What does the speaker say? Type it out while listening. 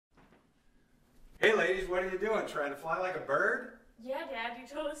Hey ladies, what are you doing? Trying to fly like a bird? Yeah, Dad, you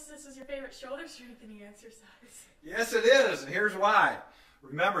told us this was your favorite shoulder strengthening exercise. Yes, it is, and here's why.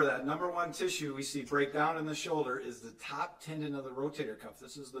 Remember that number one tissue we see break down in the shoulder is the top tendon of the rotator cuff.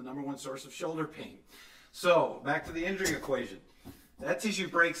 This is the number one source of shoulder pain. So, back to the injury equation. That tissue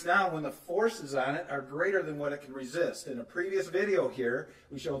breaks down when the forces on it are greater than what it can resist. In a previous video here,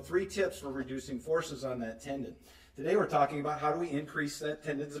 we showed 3 tips for reducing forces on that tendon. Today we're talking about how do we increase that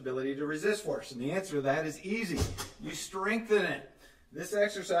tendon's ability to resist force. And the answer to that is easy. You strengthen it. This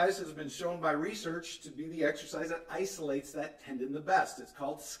exercise has been shown by research to be the exercise that isolates that tendon the best. It's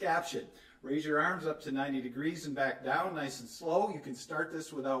called scaption. Raise your arms up to 90 degrees and back down, nice and slow. You can start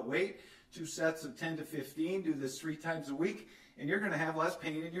this without weight. 2 sets of 10 to 15. Do this 3 times a week, and you're going to have less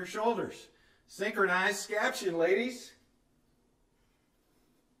pain in your shoulders. Synchronized scaption, ladies.